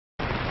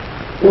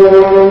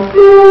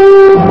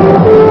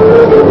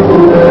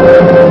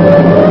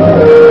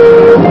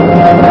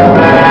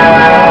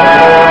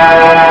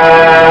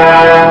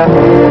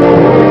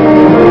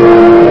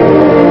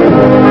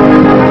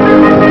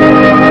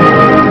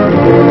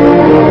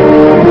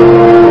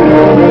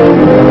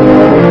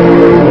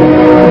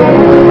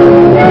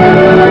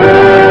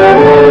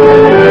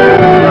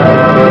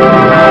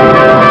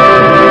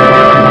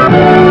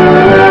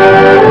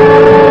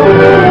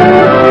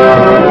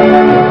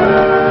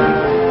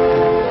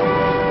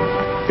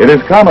It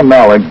is common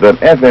knowledge that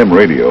FM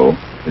radio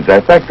is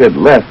affected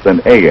less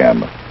than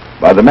AM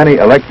by the many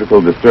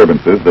electrical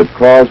disturbances that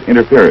cause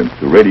interference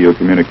to radio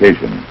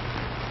communication.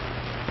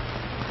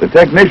 The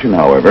technician,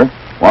 however,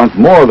 wants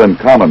more than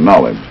common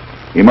knowledge.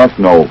 He must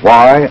know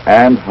why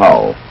and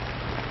how.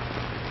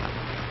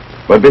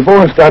 But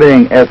before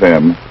studying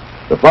FM,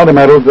 the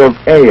fundamentals of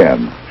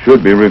AM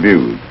should be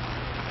reviewed.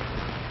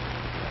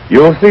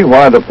 You will see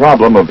why the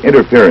problem of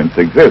interference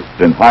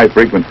exists in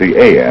high-frequency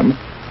AM,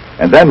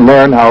 and then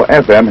learn how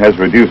FM has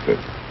reduced it.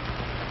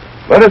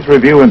 Let us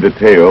review in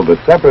detail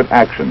the separate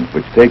actions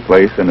which take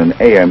place in an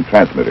AM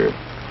transmitter.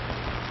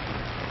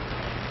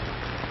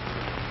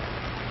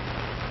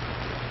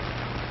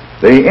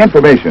 The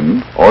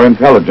information or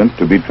intelligence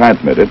to be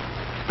transmitted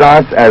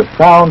starts as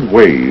sound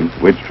waves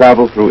which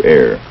travel through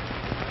air.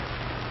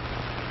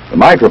 The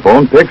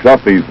microphone picks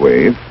up these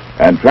waves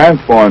and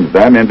transforms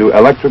them into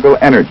electrical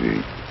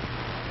energy.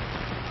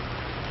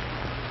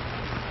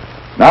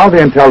 Now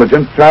the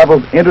intelligence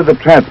travels into the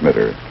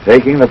transmitter,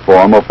 taking the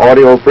form of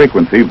audio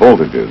frequency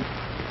voltages.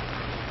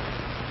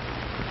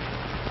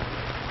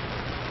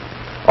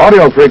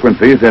 Audio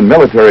frequencies in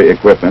military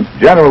equipment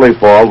generally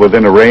fall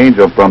within a range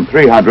of from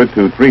 300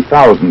 to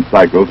 3,000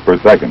 cycles per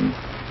second.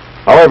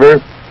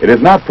 However, it is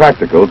not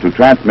practical to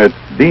transmit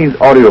these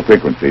audio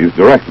frequencies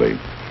directly.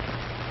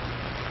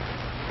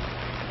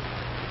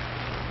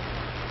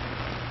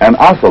 An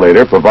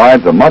oscillator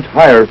provides a much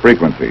higher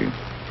frequency.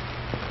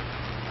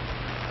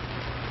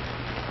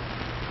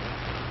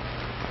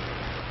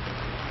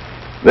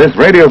 This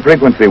radio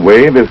frequency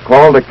wave is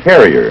called a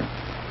carrier.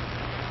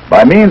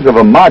 By means of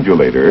a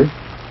modulator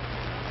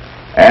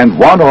and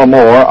one or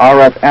more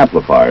RF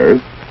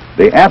amplifiers,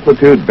 the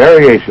amplitude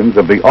variations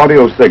of the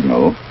audio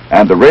signal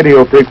and the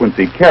radio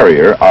frequency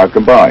carrier are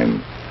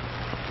combined.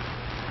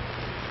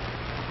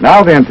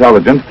 Now the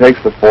intelligence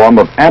takes the form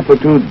of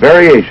amplitude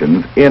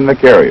variations in the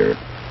carrier.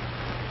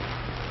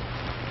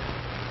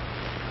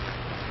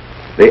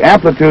 The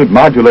amplitude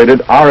modulated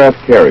RF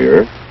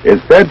carrier is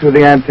fed to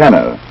the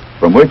antenna,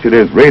 from which it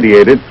is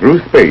radiated through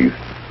space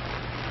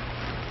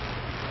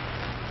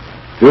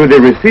to the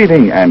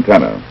receiving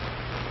antenna.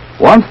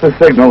 Once the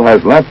signal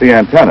has left the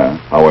antenna,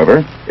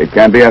 however, it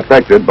can be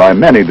affected by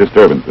many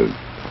disturbances.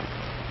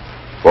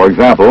 For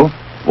example,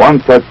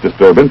 one such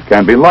disturbance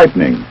can be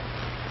lightning.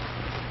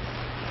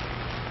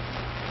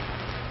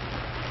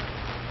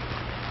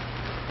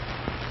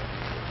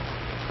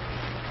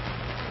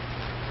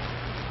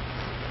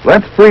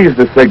 Let's freeze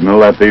the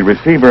signal at the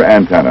receiver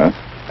antenna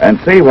and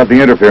see what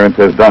the interference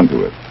has done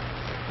to it.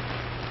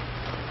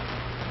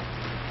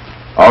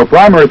 Our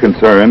primary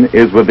concern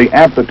is with the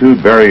amplitude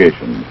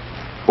variations,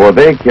 for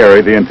they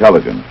carry the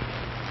intelligence.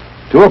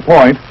 To a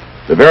point,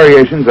 the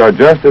variations are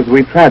just as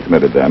we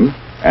transmitted them,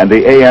 and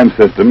the AM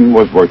system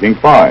was working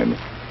fine.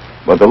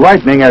 But the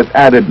lightning has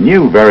added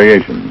new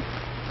variations.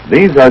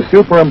 These are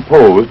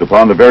superimposed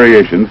upon the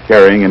variations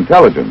carrying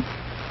intelligence.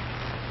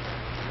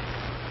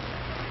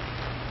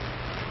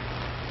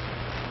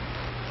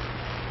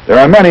 There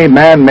are many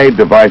man-made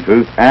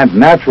devices and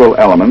natural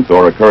elements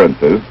or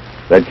occurrences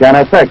that can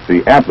affect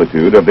the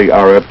amplitude of the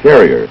RF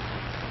carrier.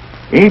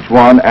 Each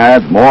one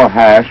adds more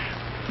hash,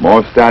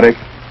 more static,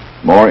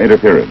 more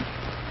interference.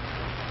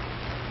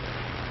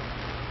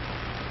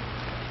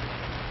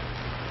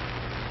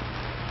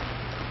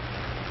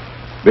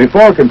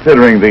 Before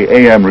considering the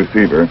AM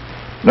receiver,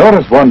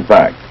 notice one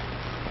fact.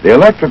 The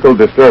electrical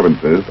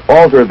disturbances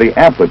alter the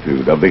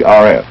amplitude of the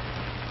RF,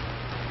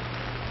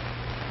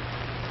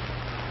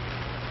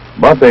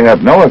 but they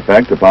have no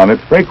effect upon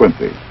its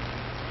frequency.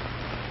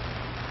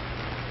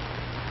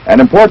 An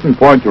important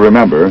point to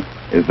remember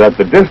is that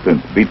the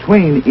distance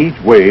between each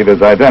wave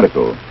is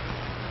identical.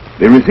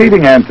 The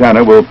receiving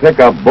antenna will pick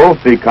up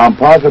both the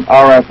composite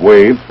RF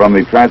waves from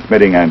the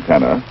transmitting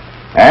antenna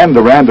and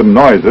the random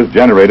noises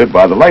generated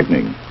by the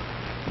lightning.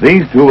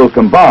 These two will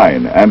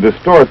combine and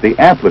distort the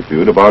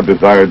amplitude of our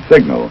desired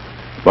signal,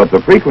 but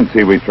the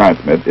frequency we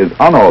transmit is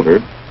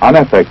unaltered,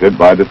 unaffected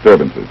by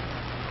disturbances.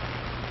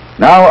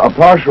 Now, a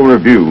partial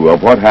review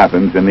of what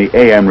happens in the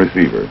AM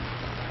receiver.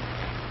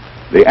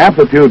 The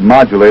amplitude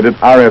modulated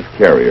RF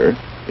carrier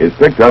is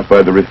picked up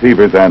by the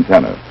receiver's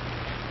antenna.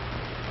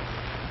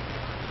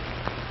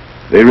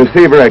 The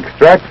receiver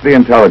extracts the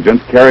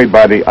intelligence carried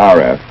by the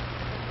RF,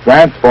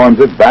 transforms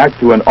it back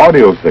to an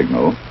audio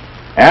signal,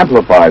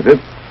 amplifies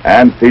it,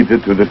 and feeds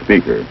it to the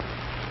speaker.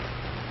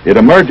 It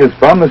emerges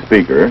from the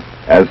speaker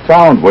as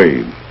sound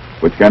waves,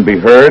 which can be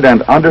heard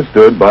and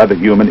understood by the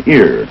human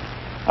ear,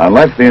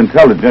 unless the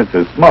intelligence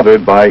is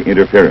smothered by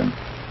interference.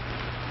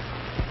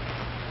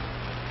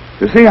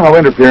 To see how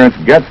interference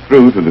gets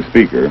through to the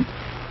speaker,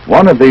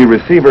 one of the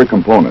receiver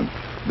components,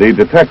 the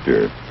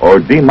detector or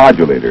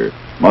demodulator,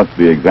 must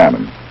be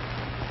examined.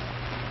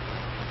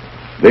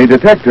 The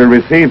detector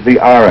receives the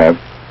RF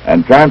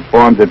and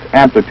transforms its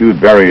amplitude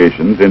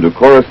variations into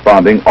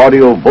corresponding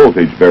audio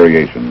voltage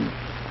variations.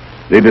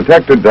 The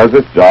detector does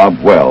its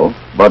job well,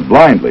 but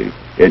blindly.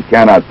 It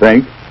cannot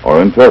think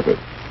or interpret.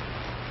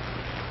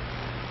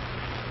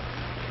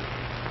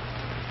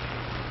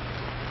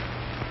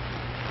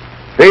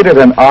 Feed it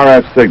an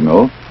RF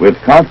signal with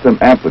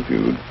constant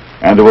amplitude,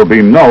 and there will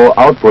be no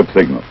output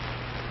signal.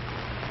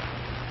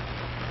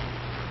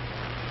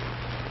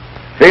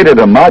 Feed it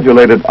a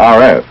modulated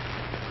RF,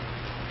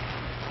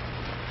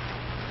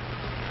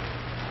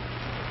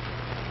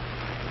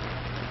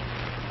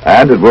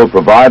 and it will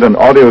provide an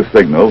audio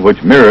signal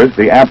which mirrors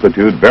the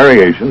amplitude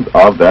variations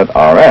of that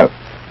RF.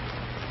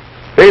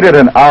 Feed it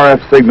an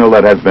RF signal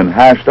that has been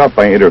hashed up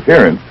by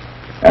interference,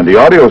 and the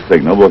audio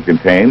signal will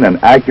contain an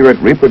accurate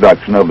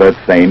reproduction of that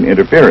same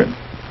interference.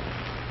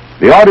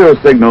 The audio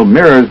signal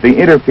mirrors the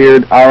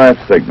interfered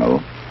RF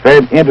signal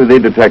fed into the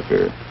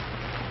detector.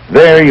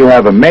 There you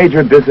have a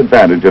major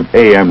disadvantage of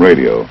AM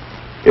radio.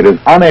 It is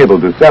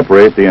unable to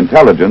separate the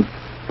intelligence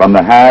from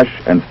the hash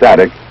and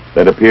static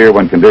that appear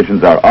when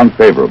conditions are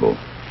unfavorable.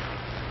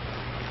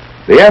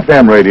 The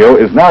FM radio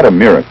is not a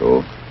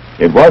miracle.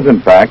 It was,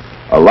 in fact,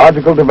 a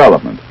logical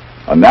development,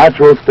 a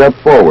natural step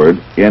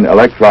forward in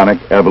electronic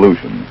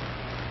evolution.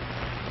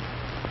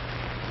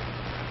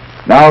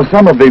 Now,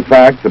 some of the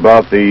facts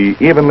about the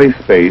evenly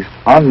spaced,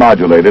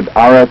 unmodulated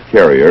RF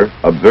carrier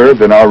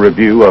observed in our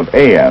review of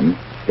AM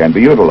can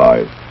be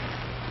utilized.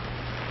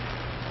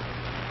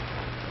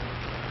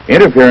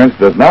 Interference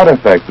does not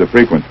affect the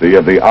frequency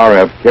of the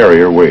RF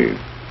carrier waves.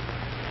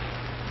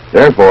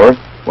 Therefore,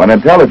 when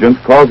intelligence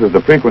causes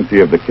the frequency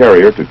of the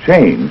carrier to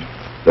change,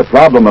 the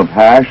problem of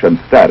hash and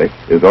static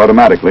is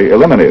automatically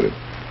eliminated.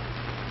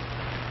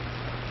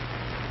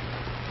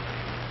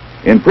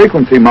 In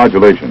frequency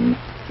modulation,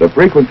 the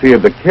frequency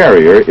of the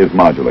carrier is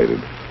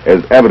modulated,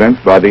 as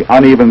evidenced by the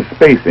uneven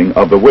spacing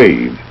of the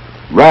waves,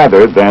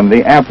 rather than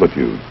the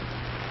amplitude.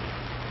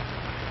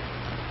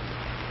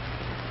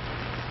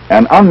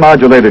 An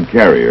unmodulated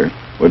carrier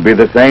would be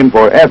the same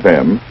for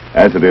FM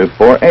as it is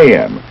for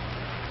AM.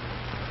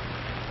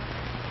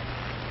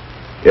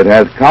 It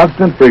has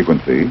constant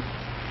frequency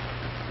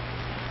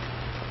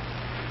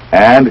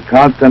and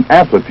constant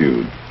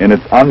amplitude in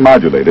its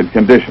unmodulated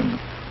condition.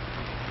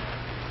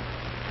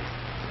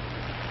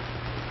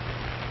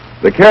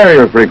 The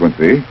carrier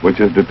frequency,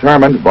 which is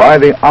determined by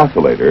the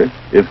oscillator,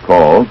 is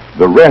called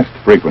the rest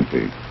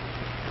frequency.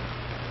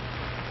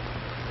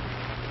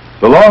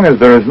 So long as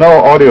there is no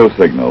audio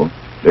signal,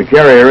 the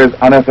carrier is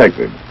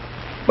unaffected.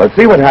 But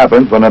see what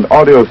happens when an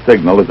audio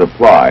signal is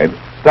applied,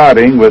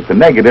 starting with the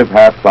negative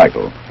half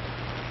cycle.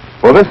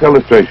 For this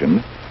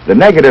illustration, the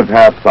negative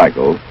half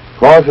cycle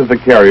causes the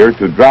carrier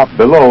to drop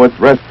below its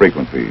rest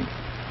frequency,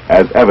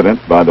 as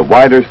evidenced by the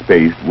wider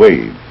spaced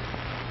waves.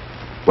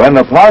 When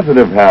the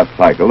positive half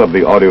cycle of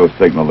the audio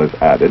signal is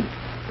added,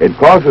 it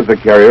causes the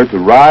carrier to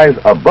rise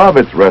above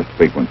its rest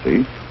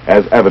frequency,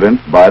 as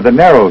evidenced by the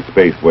narrow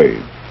space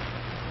waves.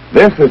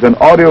 This is an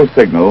audio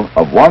signal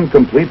of one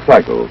complete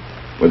cycle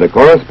with a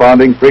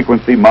corresponding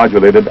frequency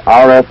modulated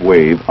RF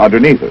wave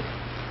underneath it.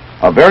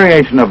 A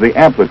variation of the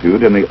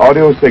amplitude in the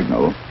audio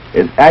signal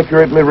is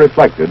accurately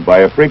reflected by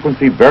a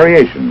frequency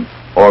variation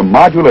or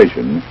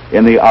modulation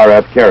in the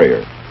RF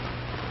carrier.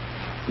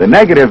 The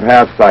negative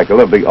half cycle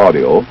of the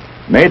audio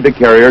made the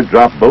carrier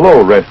drop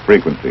below rest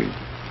frequency,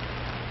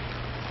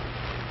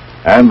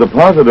 and the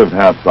positive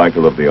half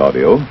cycle of the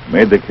audio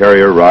made the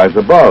carrier rise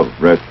above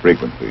rest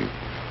frequency.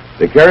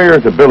 The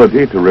carrier's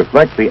ability to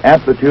reflect the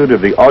amplitude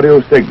of the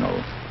audio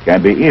signal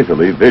can be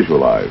easily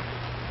visualized.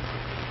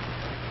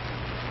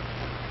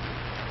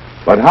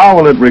 But how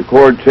will it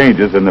record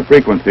changes in the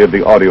frequency of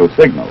the audio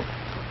signal?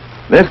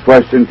 This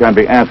question can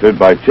be answered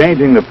by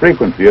changing the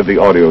frequency of the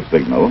audio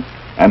signal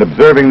and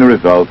observing the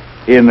results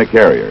in the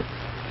carrier.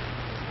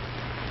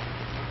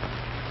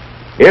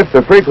 If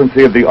the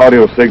frequency of the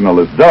audio signal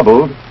is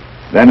doubled,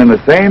 then in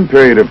the same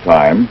period of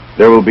time,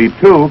 there will be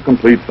two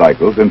complete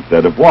cycles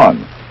instead of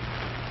one.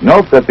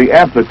 Note that the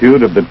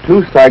amplitude of the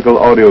two-cycle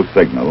audio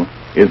signal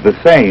is the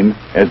same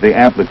as the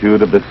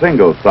amplitude of the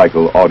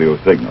single-cycle audio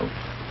signal.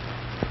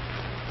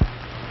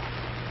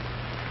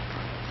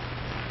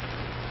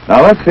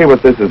 Now let's see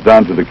what this has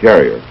done to the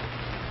carrier.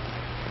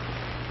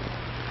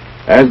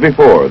 As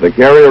before, the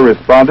carrier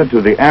responded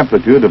to the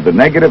amplitude of the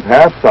negative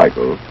half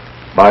cycle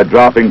by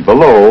dropping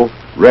below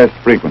rest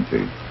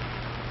frequency.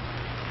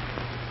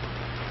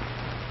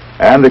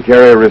 And the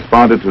carrier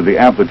responded to the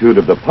amplitude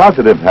of the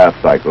positive half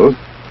cycles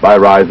by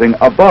rising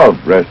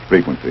above rest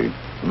frequency.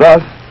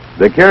 Thus,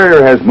 the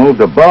carrier has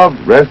moved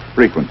above rest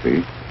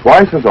frequency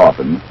twice as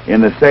often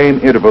in the same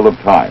interval of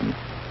time.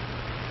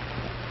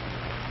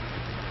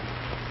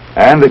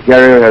 And the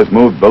carrier has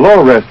moved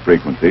below rest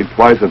frequency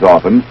twice as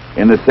often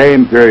in the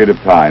same period of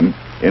time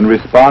in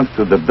response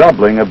to the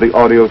doubling of the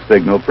audio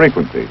signal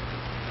frequency.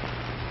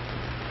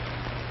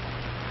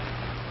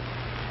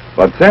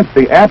 But since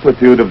the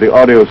amplitude of the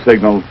audio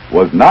signal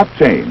was not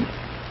changed,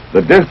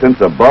 the distance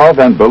above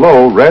and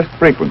below rest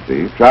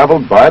frequency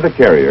traveled by the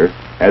carrier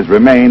has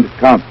remained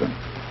constant.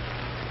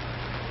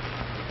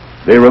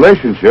 The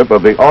relationship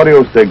of the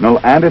audio signal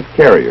and its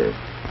carrier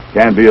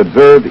can be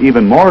observed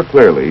even more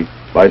clearly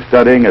by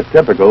studying a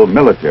typical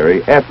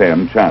military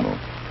FM channel.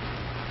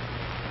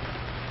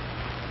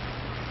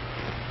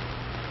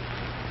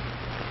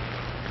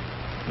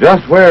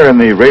 Just where in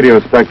the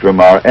radio spectrum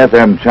are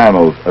FM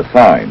channels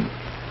assigned?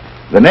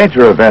 The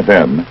nature of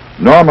FM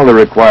normally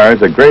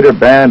requires a greater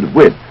band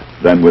width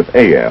than with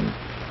AM.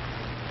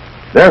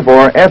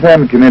 Therefore,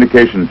 FM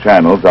communication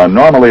channels are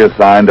normally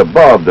assigned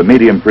above the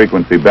medium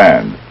frequency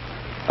band.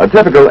 A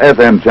typical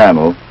FM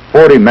channel,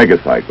 40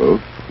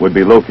 megacycles, would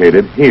be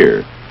located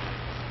here.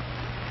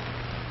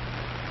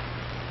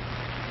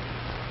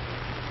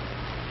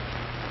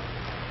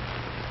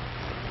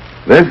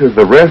 This is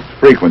the rest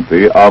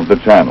frequency of the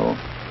channel.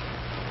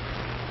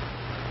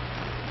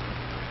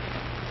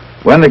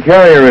 When the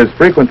carrier is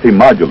frequency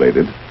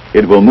modulated,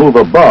 it will move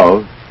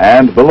above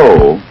and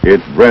below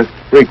its rest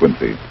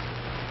frequency.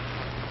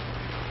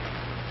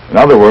 In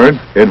other words,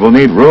 it will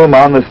need room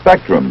on the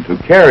spectrum to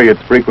carry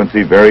its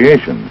frequency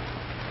variations.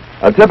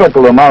 A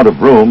typical amount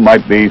of room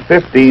might be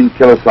 15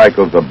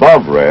 kilocycles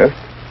above rest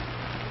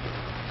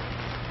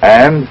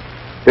and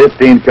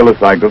 15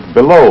 kilocycles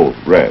below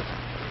rest.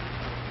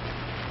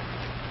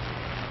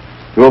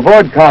 To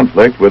avoid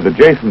conflict with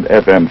adjacent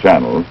FM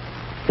channels,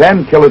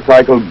 10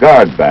 kilocycle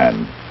guard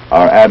bands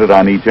are added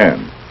on each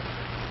end.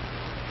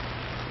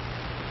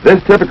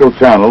 This typical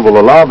channel will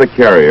allow the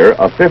carrier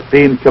a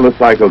 15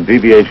 kilocycle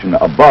deviation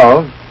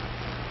above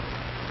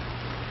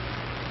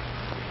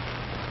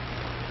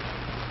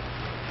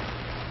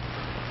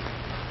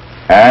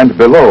and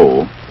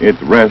below its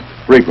rest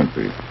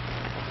frequency.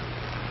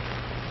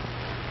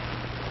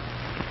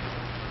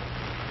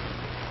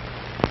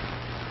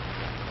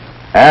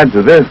 Add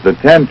to this the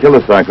 10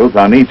 kilocycles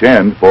on each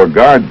end for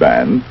guard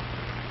bands,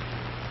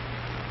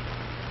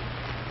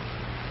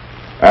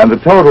 and the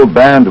total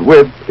band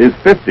width is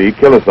 50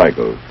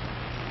 kilocycles.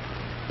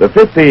 The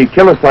 50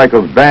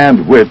 kilocycles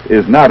band width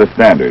is not a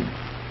standard.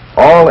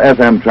 All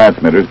FM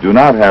transmitters do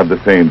not have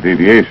the same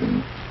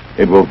deviations.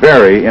 It will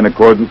vary in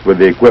accordance with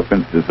the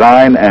equipment's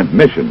design and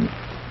mission,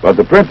 but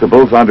the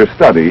principles under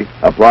study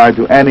apply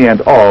to any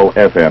and all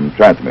FM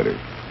transmitters.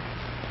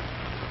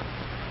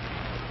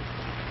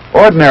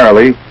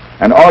 Ordinarily,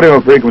 an audio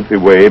frequency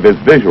wave is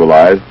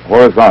visualized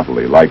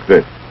horizontally like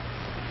this.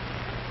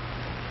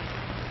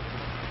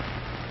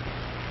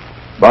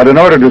 But in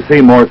order to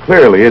see more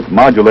clearly its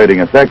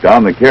modulating effect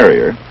on the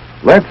carrier,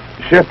 let's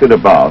shift it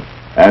about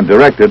and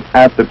direct it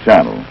at the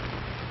channel.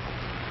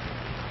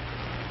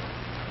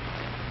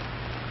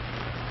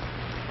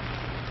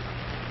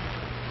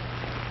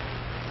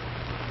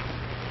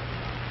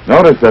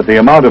 Notice that the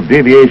amount of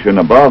deviation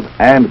above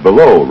and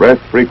below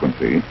rest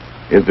frequency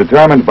is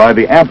determined by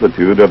the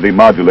amplitude of the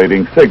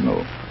modulating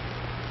signal.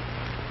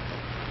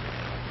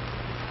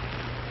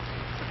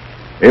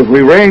 If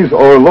we raise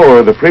or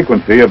lower the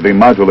frequency of the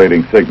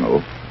modulating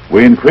signal,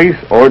 we increase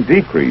or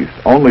decrease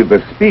only the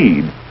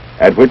speed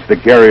at which the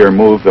carrier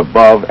moves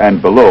above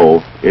and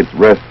below its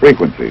rest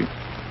frequency.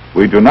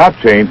 We do not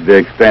change the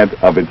extent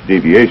of its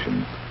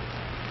deviations.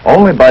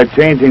 Only by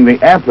changing the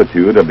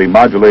amplitude of the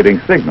modulating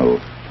signal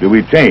do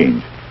we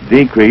change,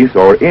 decrease,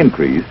 or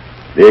increase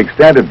the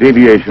extent of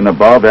deviation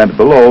above and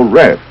below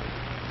rest.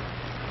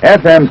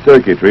 FM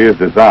circuitry is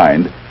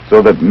designed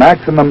so that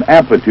maximum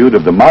amplitude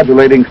of the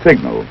modulating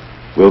signal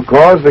will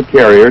cause the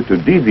carrier to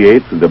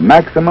deviate to the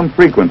maximum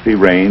frequency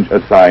range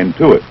assigned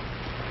to it.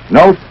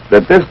 Note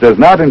that this does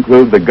not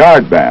include the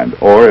guard band,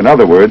 or in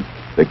other words,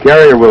 the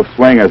carrier will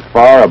swing as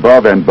far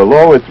above and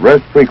below its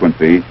rest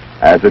frequency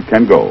as it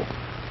can go.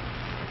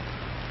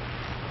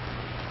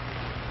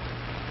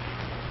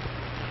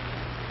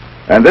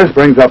 And this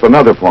brings up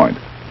another point,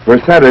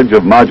 percentage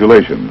of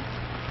modulation.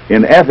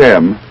 In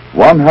FM,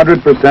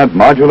 100%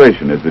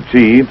 modulation is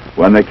achieved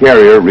when the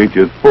carrier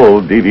reaches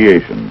full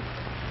deviation.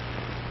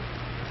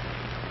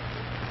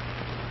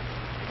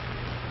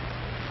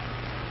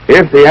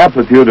 If the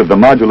amplitude of the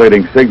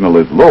modulating signal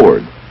is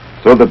lowered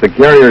so that the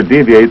carrier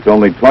deviates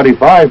only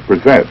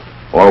 25%,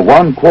 or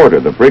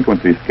 1/4 the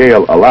frequency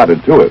scale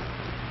allotted to it,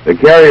 the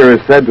carrier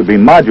is said to be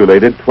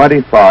modulated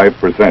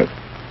 25%.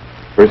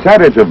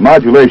 Percentage of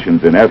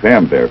modulations in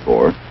FM,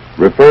 therefore,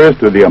 refers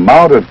to the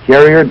amount of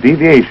carrier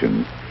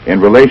deviations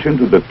in relation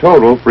to the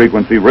total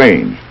frequency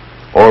range,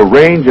 or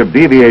range of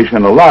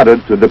deviation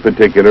allotted to the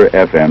particular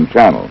FM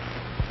channel.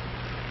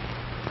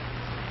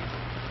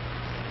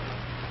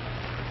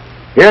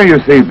 Here you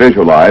see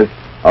visualized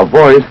a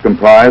voice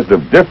comprised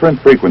of different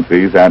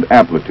frequencies and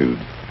amplitudes.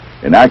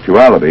 In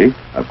actuality,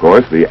 of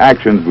course, the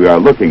actions we are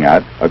looking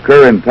at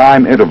occur in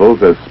time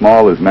intervals as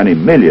small as many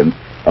millionths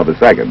of a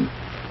second.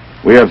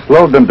 We have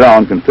slowed them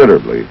down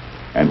considerably,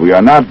 and we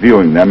are not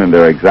viewing them in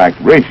their exact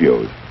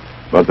ratios,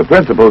 but the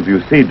principles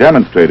you see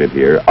demonstrated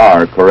here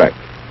are correct.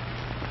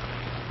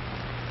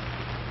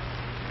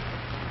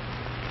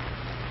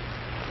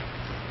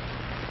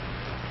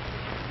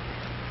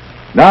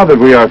 Now that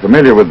we are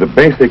familiar with the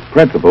basic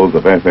principles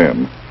of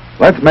FM,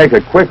 let's make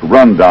a quick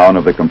rundown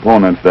of the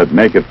components that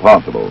make it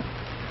possible.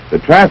 The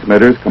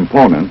transmitter's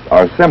components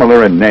are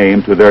similar in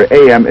name to their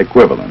AM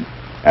equivalents,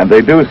 and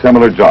they do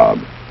similar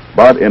jobs,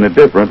 but in a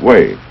different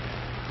way.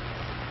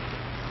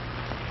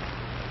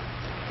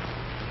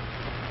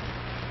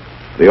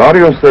 The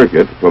audio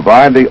circuits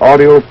provide the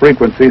audio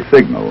frequency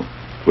signal,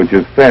 which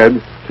is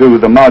fed to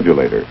the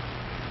modulator.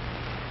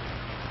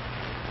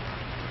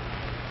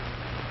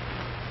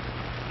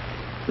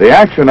 The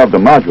action of the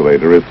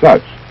modulator is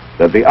such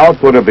that the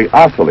output of the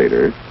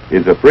oscillator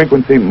is a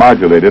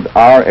frequency-modulated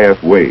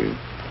RF wave.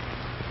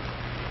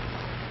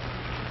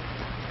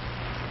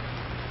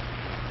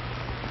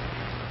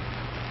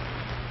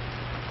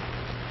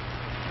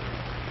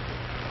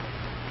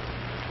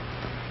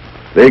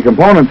 The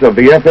components of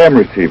the FM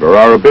receiver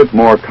are a bit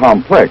more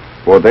complex,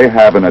 for they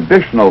have an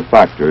additional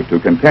factor to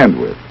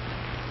contend with.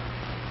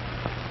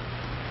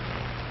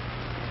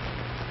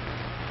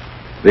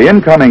 The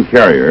incoming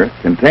carrier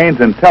contains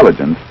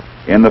intelligence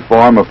in the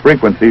form of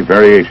frequency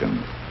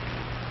variations.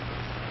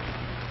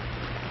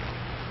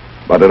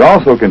 But it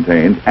also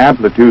contains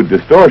amplitude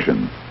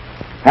distortions,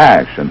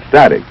 hash and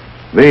static.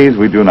 These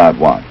we do not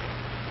want.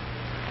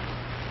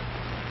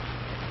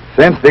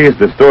 Since these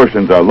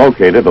distortions are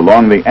located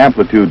along the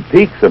amplitude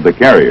peaks of the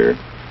carrier,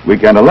 we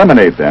can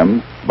eliminate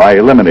them by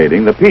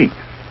eliminating the peaks.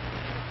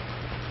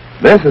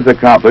 This is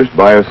accomplished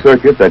by a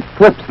circuit that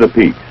clips the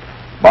peaks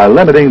by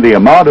limiting the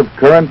amount of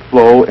current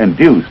flow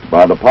induced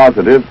by the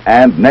positive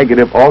and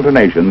negative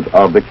alternations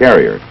of the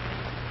carrier.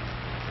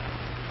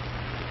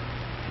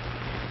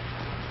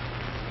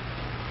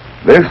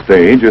 This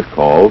stage is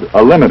called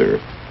a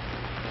limiter.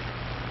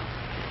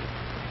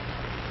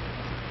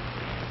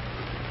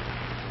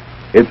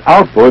 Its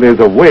output is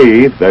a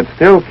wave that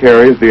still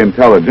carries the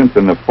intelligence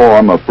in the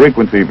form of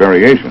frequency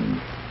variations.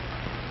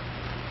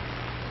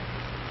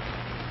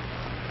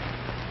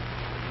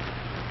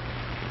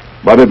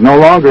 But it no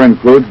longer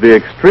includes the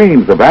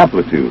extremes of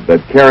amplitude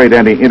that carried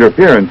any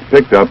interference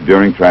picked up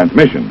during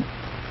transmission.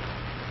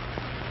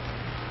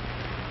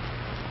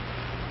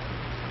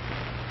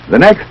 The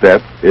next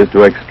step is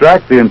to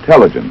extract the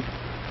intelligence,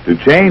 to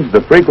change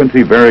the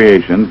frequency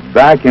variations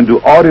back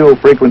into audio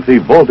frequency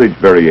voltage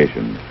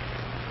variations,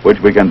 which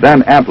we can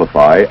then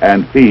amplify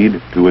and feed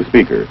to a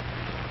speaker.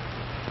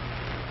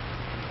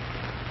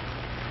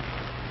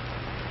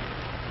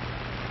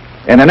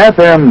 In an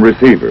FM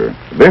receiver,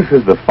 this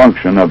is the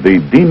function of the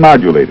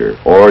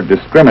demodulator or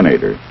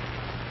discriminator.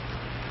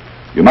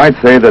 You might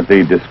say that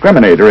the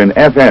discriminator in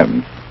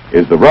FM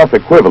is the rough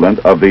equivalent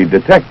of the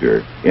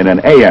detector in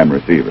an AM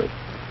receiver.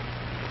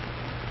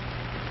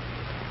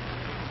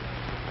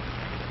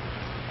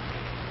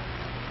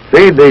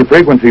 Feed the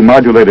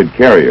frequency-modulated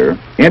carrier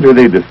into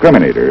the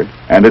discriminator,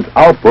 and its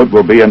output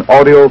will be an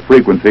audio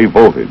frequency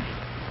voltage.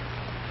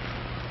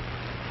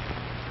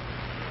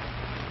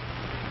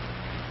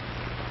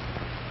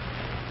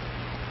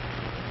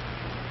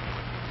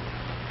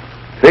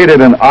 Feed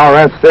it an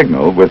RF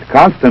signal with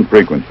constant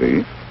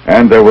frequency,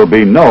 and there will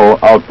be no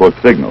output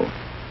signal.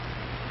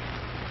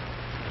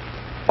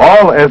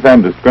 All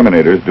FM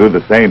discriminators do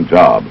the same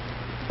job,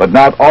 but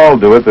not all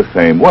do it the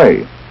same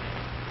way.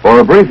 For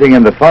a briefing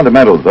in the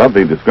fundamentals of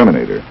the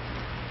discriminator,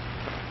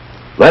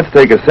 let's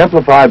take a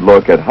simplified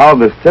look at how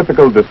this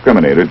typical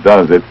discriminator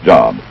does its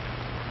job.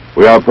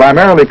 We are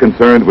primarily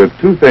concerned with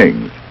two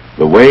things,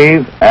 the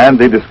wave and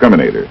the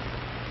discriminator.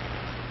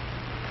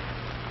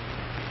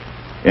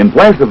 In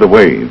place of the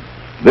wave,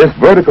 this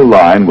vertical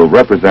line will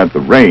represent the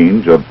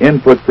range of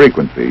input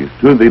frequencies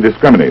to the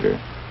discriminator.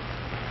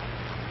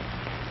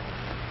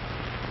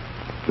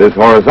 This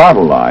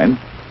horizontal line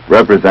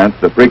represents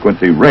the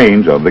frequency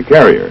range of the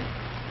carrier.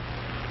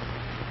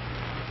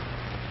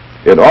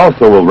 It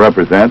also will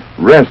represent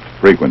rest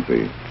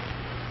frequency.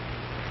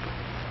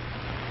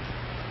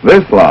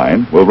 This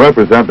line will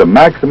represent the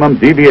maximum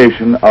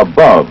deviation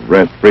above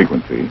rest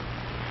frequency.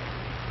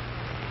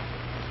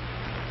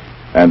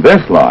 And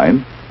this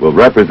line will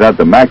represent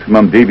the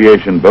maximum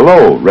deviation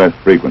below rest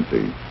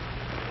frequency.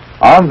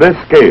 On this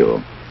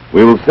scale,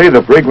 we will see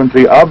the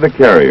frequency of the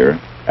carrier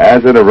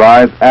as it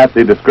arrives at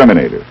the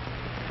discriminator.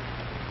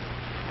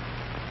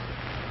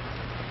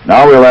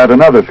 Now we'll add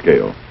another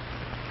scale.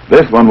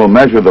 This one will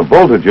measure the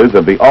voltages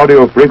of the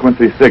audio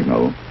frequency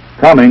signal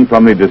coming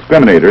from the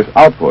discriminator's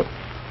output.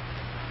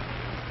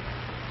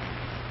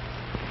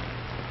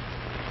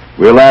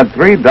 We'll add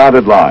three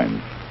dotted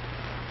lines.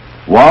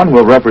 One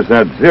will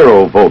represent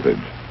zero voltage.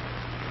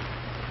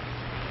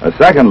 A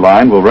second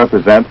line will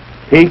represent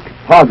peak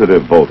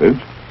positive voltage,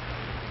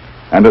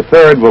 and a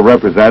third will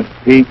represent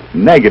peak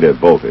negative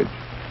voltage.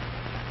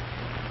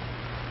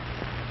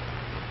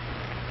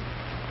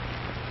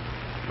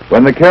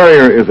 When the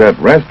carrier is at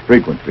rest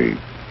frequency,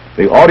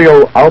 the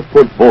audio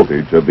output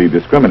voltage of the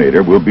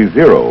discriminator will be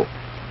zero.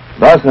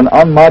 Thus, an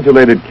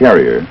unmodulated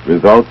carrier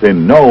results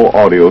in no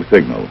audio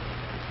signal.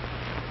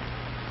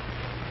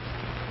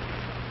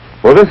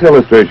 For this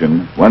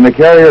illustration, when the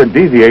carrier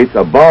deviates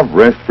above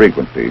rest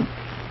frequency,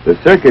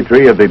 the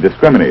circuitry of the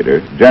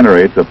discriminator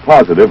generates a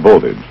positive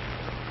voltage.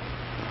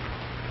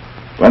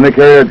 When the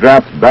carrier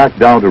drops back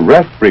down to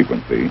rest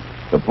frequency,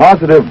 the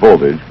positive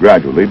voltage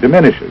gradually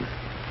diminishes.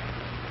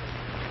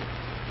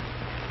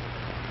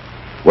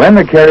 When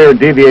the carrier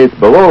deviates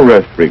below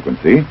rest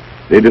frequency,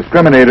 the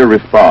discriminator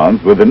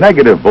responds with a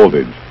negative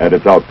voltage at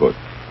its output.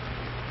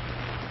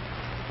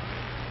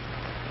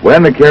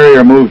 When the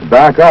carrier moves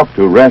back up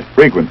to rest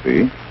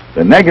frequency,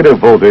 the negative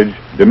voltage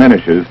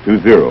diminishes to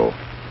 0.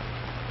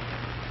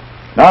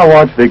 Now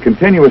watch the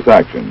continuous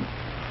action.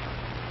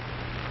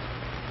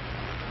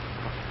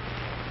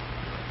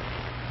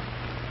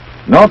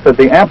 Note that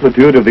the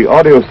amplitude of the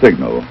audio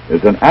signal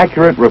is an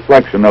accurate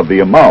reflection of the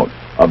amount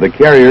of the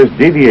carrier's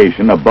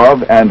deviation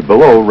above and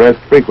below rest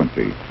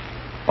frequency.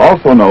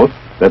 Also note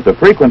that the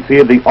frequency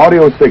of the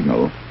audio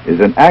signal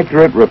is an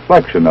accurate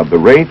reflection of the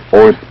rate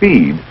or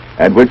speed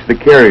at which the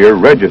carrier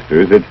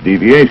registers its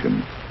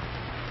deviation.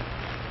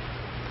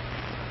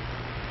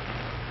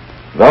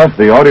 Thus,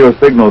 the audio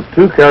signal's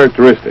two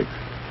characteristics,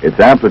 its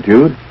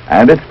amplitude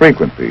and its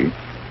frequency,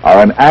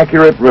 are an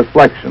accurate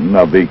reflection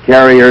of the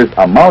carrier's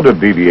amount of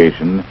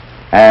deviation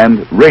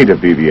and rate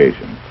of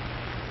deviation.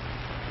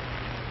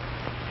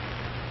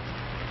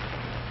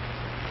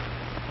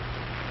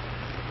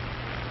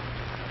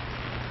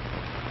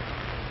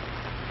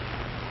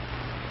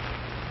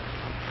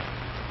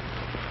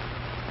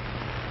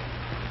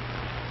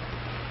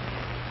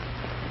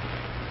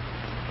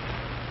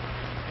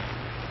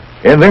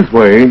 In this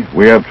way,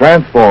 we have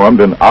transformed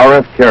an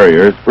RF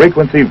carrier's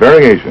frequency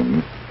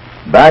variations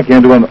back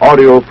into an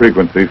audio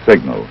frequency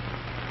signal.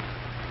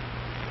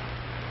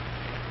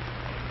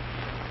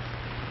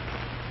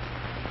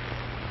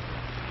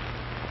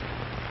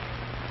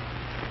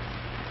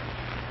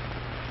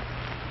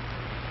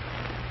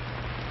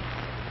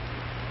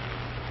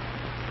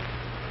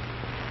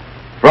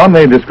 From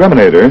the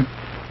discriminator,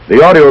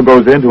 the audio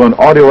goes into an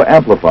audio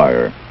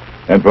amplifier,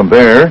 and from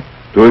there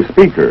to a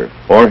speaker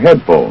or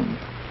headphones.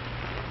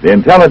 The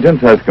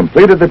intelligence has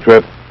completed the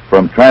trip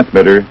from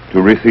transmitter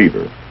to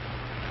receiver.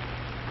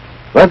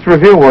 Let's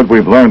review what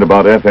we've learned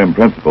about FM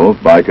principles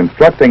by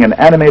constructing an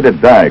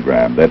animated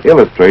diagram that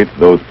illustrates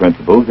those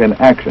principles in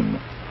action.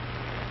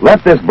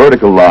 Let this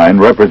vertical line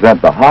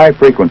represent the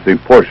high-frequency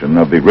portion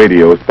of the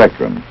radio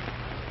spectrum.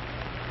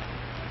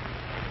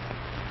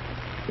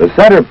 The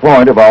center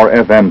point of our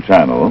FM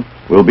channel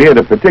will be at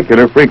a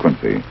particular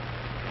frequency.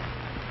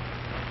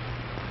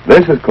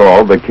 This is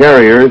called the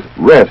carrier's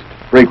rest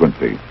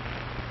frequency.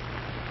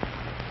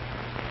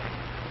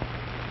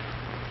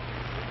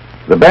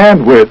 The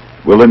bandwidth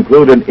will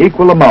include an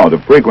equal amount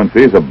of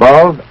frequencies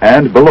above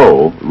and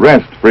below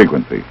rest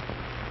frequency.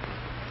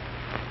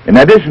 In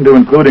addition to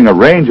including a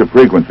range of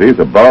frequencies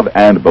above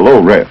and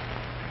below rest,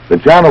 the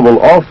channel will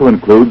also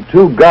include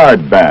two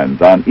guard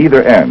bands on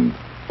either end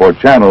for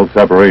channel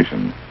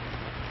separation.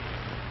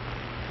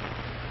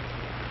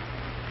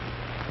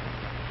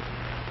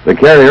 The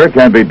carrier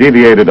can be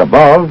deviated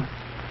above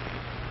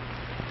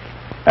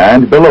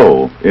and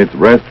below its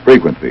rest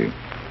frequency.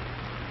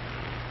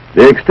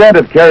 The extent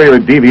of carrier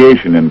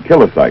deviation in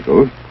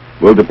kilocycles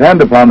will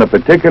depend upon the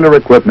particular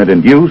equipment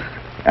in use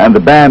and the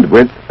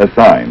bandwidth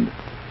assigned.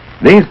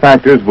 These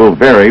factors will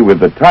vary with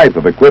the type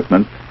of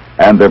equipment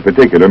and their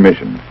particular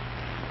mission.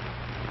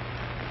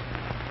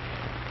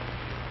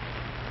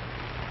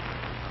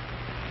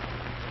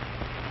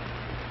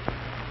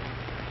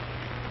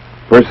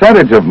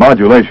 Percentage of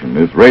modulation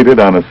is rated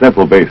on a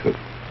simple basis.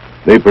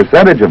 The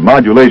percentage of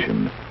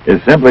modulation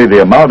is simply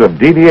the amount of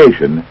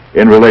deviation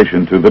in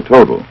relation to the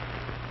total.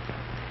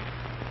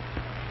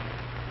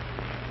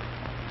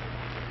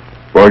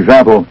 For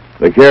example,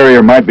 the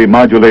carrier might be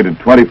modulated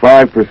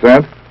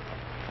 25%,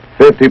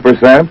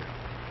 50%,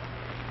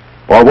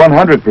 or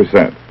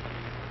 100%.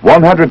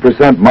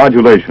 100%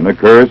 modulation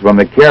occurs when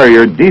the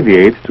carrier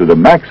deviates to the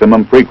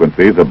maximum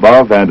frequencies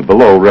above and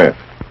below rest.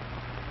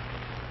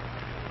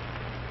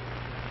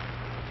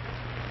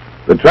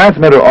 The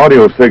transmitter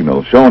audio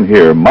signal shown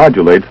here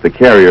modulates the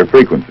carrier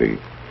frequency.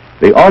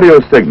 The audio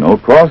signal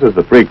crosses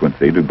the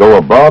frequency to go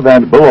above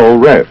and below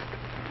rest.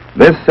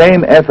 This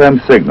same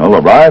FM signal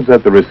arrives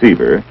at the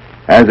receiver,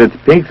 has its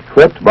peaks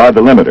clipped by the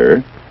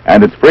limiter,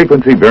 and its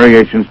frequency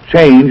variations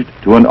changed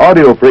to an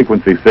audio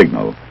frequency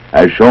signal,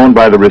 as shown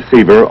by the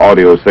receiver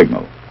audio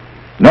signal.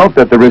 Note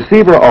that the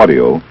receiver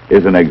audio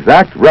is an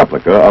exact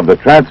replica of the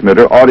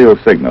transmitter audio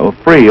signal,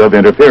 free of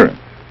interference.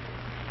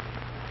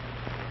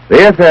 The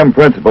FM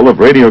principle of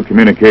radio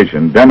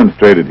communication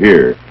demonstrated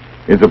here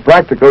is a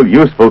practical,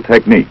 useful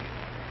technique.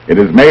 It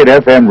has made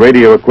FM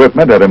radio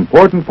equipment an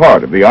important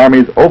part of the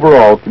Army's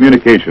overall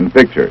communication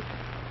picture.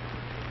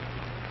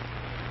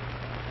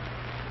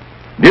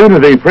 Due to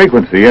the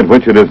frequency at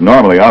which it is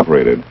normally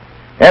operated,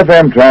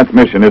 FM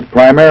transmission is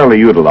primarily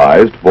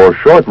utilized for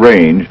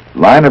short-range,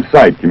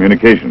 line-of-sight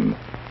communications.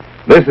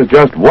 This is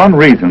just one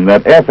reason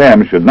that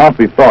FM should not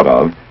be thought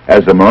of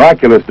as a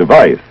miraculous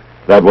device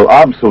that will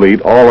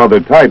obsolete all other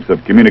types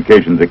of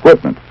communications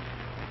equipment.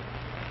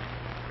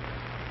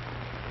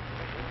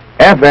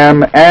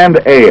 FM and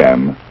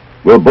AM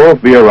will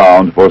both be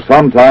around for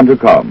some time to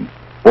come,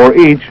 for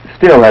each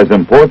still has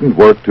important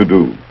work to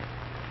do.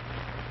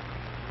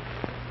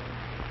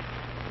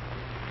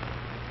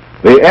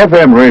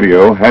 FM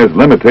radio has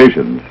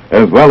limitations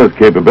as well as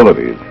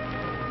capabilities,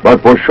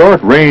 but for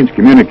short-range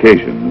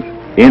communications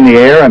in the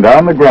air and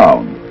on the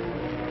ground,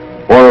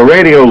 for a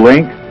radio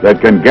link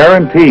that can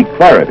guarantee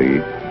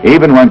clarity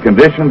even when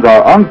conditions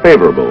are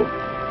unfavorable,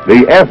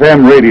 the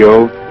FM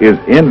radio is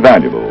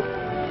invaluable.